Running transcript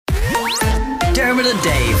Dermot and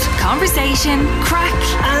Dave. Conversation, crack,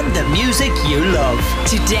 And the music you love.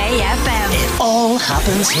 Today FM. It all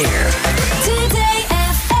happens here. Today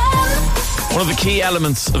FM. One of the key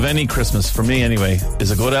elements of any Christmas, for me anyway, is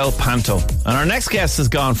a good El Panto. And our next guest has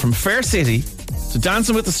gone from Fair City to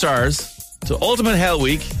Dancing with the Stars to Ultimate Hell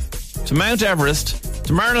Week to Mount Everest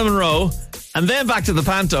to Marilyn Monroe and then back to the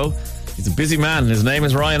Panto. He's a busy man. His name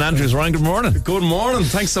is Ryan Andrews. Ryan, good morning. Good morning.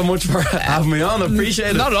 Thanks so much for having me on. I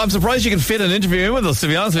appreciate it. No, I'm surprised you can fit an interview in with us, to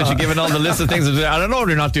be honest with you, given all the list of things. I don't know if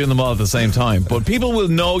you're not doing them all at the same time, but people will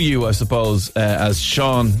know you, I suppose, as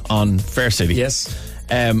Sean on Fair City. Yes.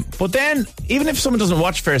 But then, even if someone doesn't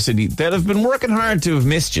watch Fair City, they'll have been working hard to have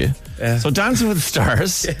missed you. So Dancing with the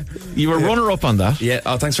Stars, you were runner-up on that. Yeah.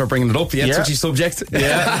 Oh, thanks for bringing it up. Yeah, touchy subject.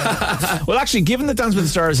 Yeah. Well, actually, given that Dance with the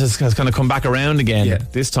Stars has kind of come back around again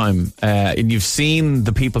this time, and you've seen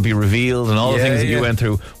the people be revealed and all the things that you went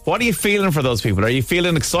through, what are you feeling for those people? Are you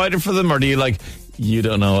feeling excited for them, or do you you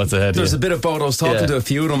don't know what's ahead? There's a bit of both. I was talking to a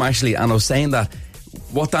few of them actually, and I was saying that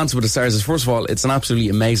what Dance with the Stars is, first of all, it's an absolutely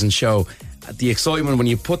amazing show. The excitement when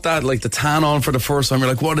you put that, the tan on for the first time, you're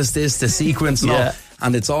like, what is this? The sequence and all.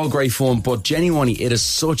 And it's all great fun, but genuinely, it is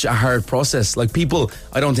such a hard process. People,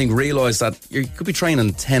 I don't think, realise that you could be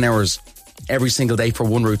training 10 hours every single day for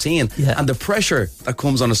one routine. And the pressure that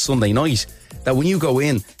comes on a Sunday night, that when you go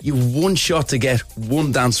in, you've one shot to get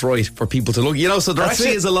one dance right for people to look. So there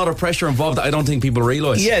is a lot of pressure involved that I don't think people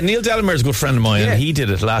realise. Yeah, Neil Delamere is a good friend of mine, and he did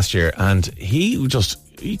it last year, and he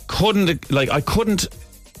couldn't, I couldn't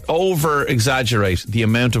over exaggerate the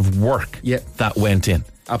amount of work that went in.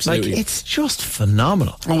 Absolutely. It's just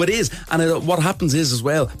phenomenal. Oh, it is. And what happens is as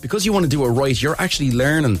well, because you want to do it right, you're actually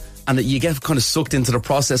learning, and you get kind of sucked into the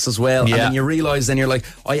process as well. And then you realise, then you're like,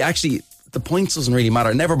 the points doesn't really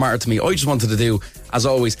matter. It never mattered to me. I just wanted to do, as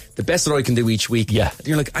always, the best that I can do each week. Yeah. And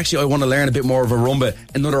you're like, actually, I want to learn a bit more of a rumba,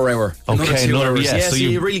 another hour, another 2 hours. So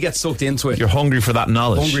you really get sucked into it. You're hungry for that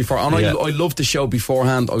knowledge. I loved the show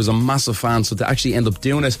beforehand. I was a massive fan. So to actually end up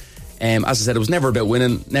doing it, as I said, it was never about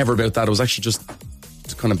winning, never about that. It was actually just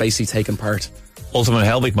kind of basically taking part. Ultimate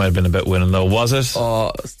Hell Week might have been about winning, though, was it?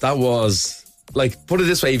 That was, put it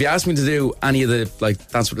this way, if you asked me to do any of the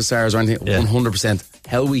Dance with the Stars or anything, 100%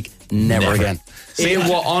 Hell Week, never again.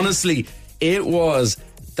 It was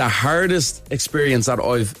the hardest experience that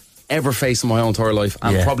I've ever faced in my whole entire life,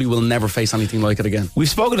 and probably will never face anything like it again. We've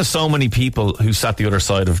spoken to so many people who sat the other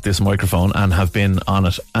side of this microphone and have been on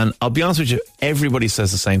it, and I'll be honest with you, everybody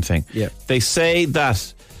says the same thing. They say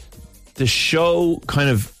that the show kind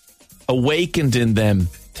of awakened in them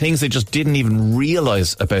things they just didn't even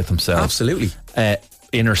realise about themselves. Absolutely.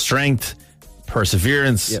 Inner strength,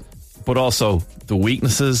 perseverance, but also the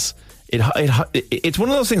weaknesses. It's one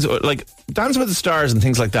of those things, like Dance with the Stars and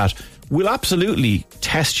things like that will absolutely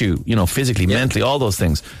test you, physically, mentally, all those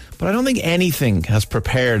things. But I don't think anything has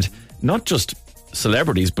prepared not just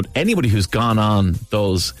celebrities, but anybody who's gone on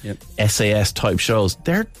those SAS type shows.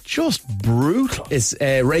 They're just brutal. It's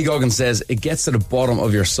Ray Goggins says it gets to the bottom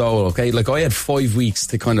of your soul. Okay, I had 5 weeks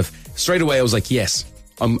to kind of straight away. I was like, yes,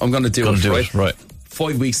 I'm going to do it. Right.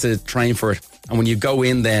 5 weeks to train for it, and when you go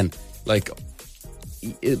in, then look,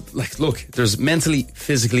 there's mentally,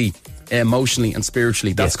 physically, emotionally, and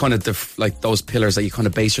spiritually. That's kind of those pillars that you kind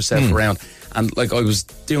of base yourself around. And I was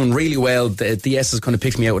doing really well. The S's kind of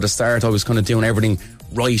picked me out at the start. I was kind of doing everything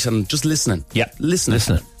right and just listening.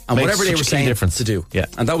 Listening. And makes whatever they were saying difference to do.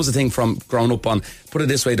 And that was the thing from growing up on, put it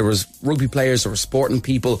this way, there was rugby players, there were sporting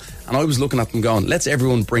people, and I was looking at them going, let's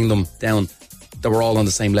everyone bring them down that we're all on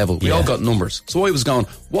the same level. We all got numbers. So I was going,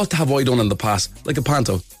 what have I done in the past? Like a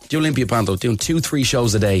panto, the Olympia panto, doing 2-3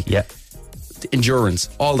 shows a day. Endurance,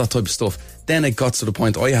 all that type of stuff. Then it got to the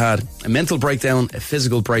point I had a mental breakdown, a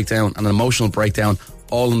physical breakdown, and an emotional breakdown,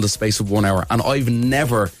 all in the space of 1 hour. And I've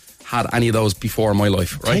never had any of those before in my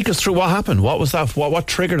life. Right? Take us through what happened. What was that? What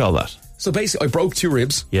triggered all that? So basically, I broke 2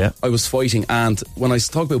 ribs. I was fighting, and when I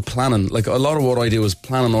talk about planning, a lot of what I do is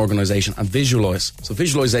plan and organisation and visualise. So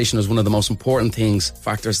visualisation is one of the most important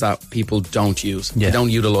factors that people don't use. They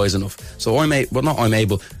don't utilise enough. So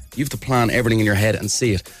you have to plan everything in your head and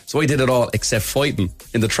see it. So I did it all except fighting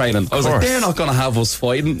in the training. I was like, they're not going to have us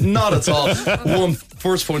fighting. Not at all.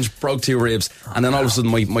 First punch, broke 2 ribs. And then all of a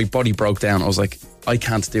sudden my body broke down. I was like, I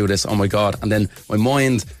can't do this. Oh my God. And then my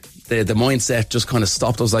mind, the mindset just kind of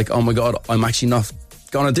stopped. I was like, oh my God, I'm actually not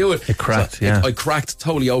going to do it. It cracked, so I cracked,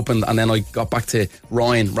 totally opened. And then I got back to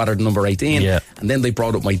Ryan rather than number 18. And then they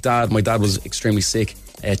brought up my dad. My dad was extremely sick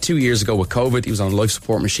 2 years ago with COVID. He was on a life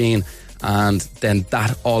support machine. And then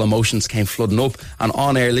all emotions came flooding up, and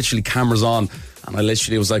on air, literally cameras on, and I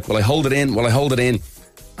literally was like, will I hold it in? And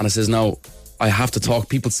I says, no, I have to talk.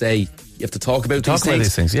 People say You have to talk about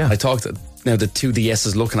these things, yeah. I talked. Now the two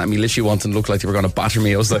DSs looking at me, literally wanting to look like they were going to batter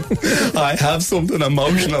me. I was like, I have something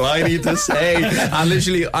emotional I need to say. And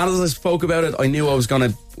literally, as I spoke about it, I knew I was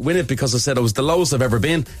going to win it because I said it was the lowest I've ever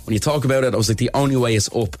been. When you talk about it, I was like, the only way is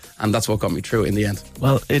up, and that's what got me through it in the end.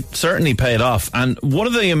 Well, it certainly paid off. And one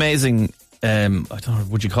of the amazing, I don't know,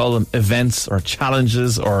 would you call them events or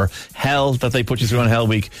challenges or hell that they put you through on Hell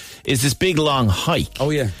Week is this big long hike.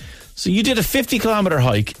 Oh yeah. So you did a 50-kilometre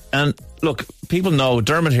hike, and look, people know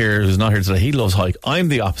Dermot here, who's not here today, he loves hike. I'm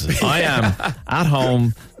the opposite. I am at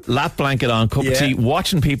home, lap blanket on, cup of tea,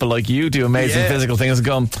 watching people like you do amazing physical things and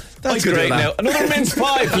going, that's great now. Another mince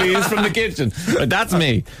pie, please, from the kitchen. Right, that's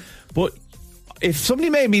me. But if somebody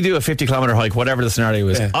made me do a 50-kilometre hike, whatever the scenario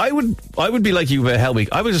is, I would be like you about Hell Week.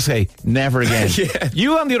 I would just say, never again.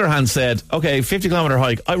 You, on the other hand, said, okay, 50-kilometre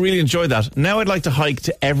hike, I really enjoyed that. Now I'd like to hike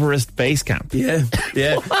to Everest Base Camp. Yeah.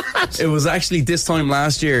 It was actually this time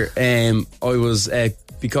last year, I was...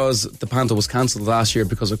 because the Panto was cancelled last year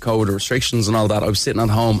because of COVID restrictions and all that, I was sitting at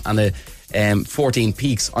home and 14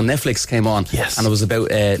 Peaks on Netflix came on. Yes. And it was about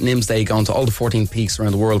Nims Day, going to all the 14 peaks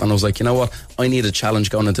around the world. And I was like, you know what? I need a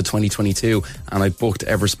challenge going into 2022. And I booked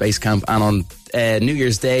Everest Base Camp. And on New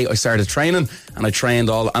Year's Day, I started training, and I trained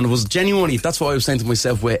all. And it was genuinely, that's what I was saying to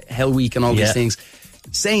myself with Hell Week and all these things.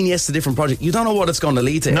 Saying yes to different projects, you don't know what it's going to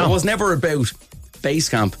lead to. No. It was never about base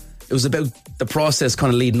camp. It was about the process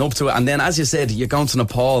kind of leading up to it. And then, as you said, you're going to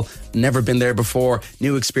Nepal, never been there before,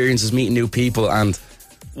 new experiences, meeting new people. And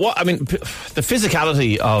what I mean, the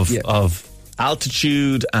physicality of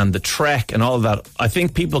altitude and the trek and all of that, I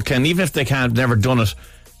think people can, even if they can't, never done it,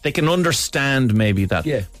 they can understand maybe that.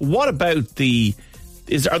 Yeah. What about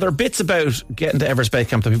are there bits about getting to Everest Base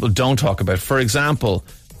Camp that people don't talk about? For example,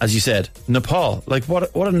 as you said, Nepal. Like,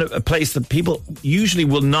 what a place that people usually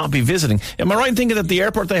will not be visiting. Am I right in thinking that the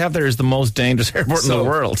airport they have there is the most dangerous airport in the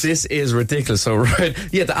world? This is ridiculous. So, right.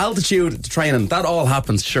 Yeah, the altitude, the training, that all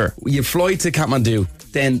happens. Sure. You fly to Kathmandu,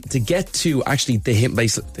 then to get to actually the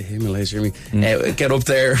Himalayas, get up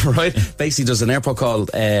there, right? Basically, there's an airport called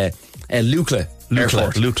Lukla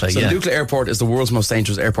Airport. Lukla, so Lukla Airport is the world's most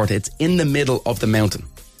dangerous airport. It's in the middle of the mountain,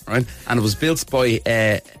 right? And it was built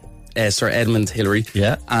by Sir Edmund Hillary.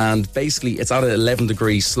 Yeah. And basically it's at an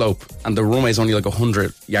 11-degree slope, and the runway is only like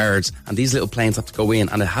 100 yards, and these little planes have to go in,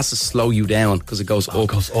 and it has to slow you down because it goes up. It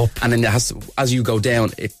goes up. And then it has to, as you go down,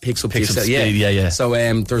 it picks up speed. Yeah. So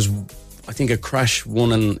there's, I think, a crash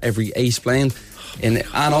one in every 8 plane. And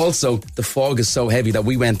also the fog is so heavy that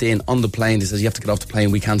we went in on the plane. They says you have to get off the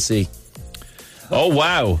plane, we can't see. Oh,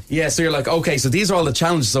 wow. Yeah, so you're like, okay, so these are all the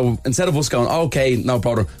challenges. So instead of us going, okay, no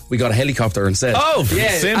bother, we got a helicopter instead. Oh, yeah,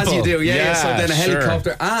 simple. As you do, yeah. So then a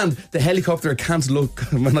helicopter, and the helicopter can't look,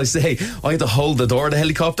 when I say, I had to hold the door of the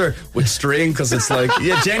helicopter with string, because it's like,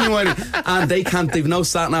 genuinely, and they've no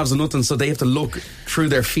sat-navs or nothing, so they have to look through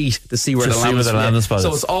their feet to see where the landing spot is.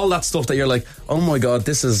 So it's all that stuff that you're like, oh my God,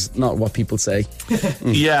 this is not what people say.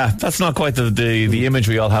 Yeah, that's not quite the image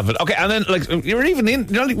we all have. But okay, and then like we haven't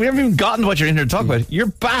even gotten to what you're in here to talk about. You're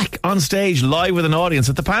back on stage live with an audience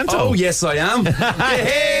at the Panto. Oh yes, I am.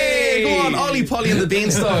 Hey, go on. Ollie Polly and the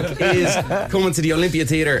Beanstalk is coming to the Olympia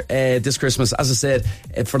Theatre this Christmas. As I said,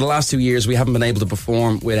 for the last 2 years we haven't been able to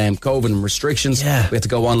perform with COVID and restrictions. Yeah. We had to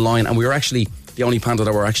go online, and we were actually the only Panto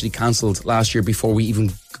that were actually cancelled last year before we even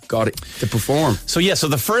got it to perform. So so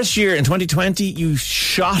the first year in 2020 you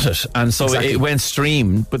shot it, and so it went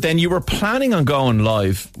streamed, but then you were planning on going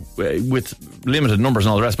live with limited numbers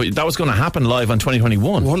and all the rest, but that was going to happen live on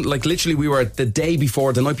 2021. Like literally we were the night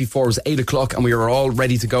before it was 8 o'clock, and we were all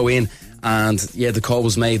ready to go in, and the call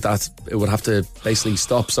was made that it would have to basically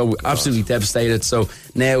stop. So absolutely devastated. So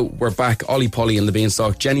now we're back, Ollie Polly and the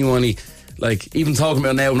Beanstalk, genuinely. Like, even talking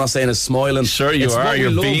about it now, I'm not saying it's smiling. Sure you are, you're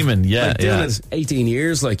beaming. Yeah, doing it 18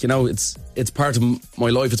 years, like, you know, it's part of my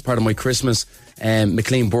life, it's part of my Christmas.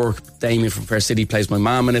 McLean Burke, Damien from Fair City plays my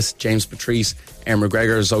mum in it, James Patrice, Aaron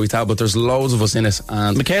McGregor, Zoe Talbot, there's loads of us in it.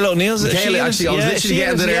 And Michaela O'Neill's actually, I was literally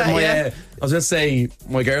getting to there. I was going to say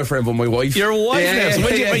my girlfriend, but my wife. Your wife, yes.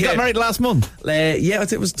 When you got married last month?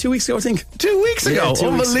 It was 2 weeks ago, I think. 2 weeks ago? Yeah,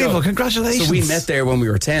 Unbelievable, congratulations. So we met there when we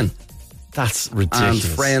were 10. That's ridiculous.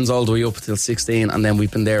 And friends all the way up until 16, and then we've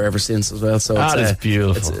been there ever since as well. So that is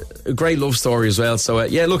beautiful. It's a great love story as well. So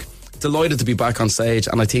look, delighted to be back on stage,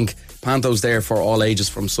 and I think Panto's there for all ages,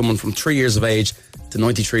 from someone from 3 years of age to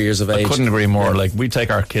 93 years of age. I couldn't agree more. Yeah. Like, we take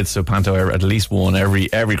our kids to Panto at least one every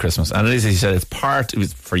Christmas, and it is, as you said, it's part.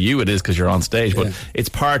 For you, it is because you're on stage, but it's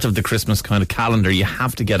part of the Christmas kind of calendar. You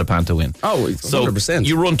have to get a Panto in. Oh, 100%. So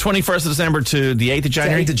you run 21st of December to the 8th of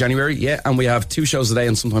January. 8th of January, yeah, and we have 2 shows a day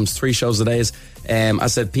and sometimes 3 shows a day. As I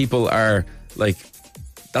said, people are like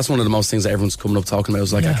that's one of the most things that everyone's coming up talking about. It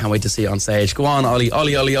was like, I can't wait to see it on stage. Go on, Ollie.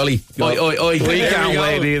 Oi, oi, oi. We can't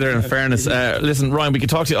wait either, in fairness. Listen, Ryan, we could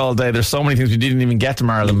talk to you all day. There's so many things we didn't even get to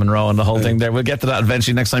Marilyn Monroe and the whole thing there. We'll get to that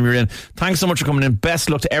eventually next time you're in. Thanks so much for coming in. Best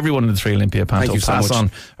luck to everyone in the Three Olympia Panto. Thank you so Pass much.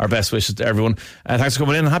 on our best wishes to everyone. Thanks for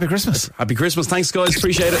coming in and happy Christmas. Happy Christmas. Thanks, guys.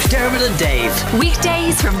 Appreciate it. Dermot and Dave.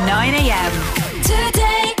 Weekdays from 9 a.m. Today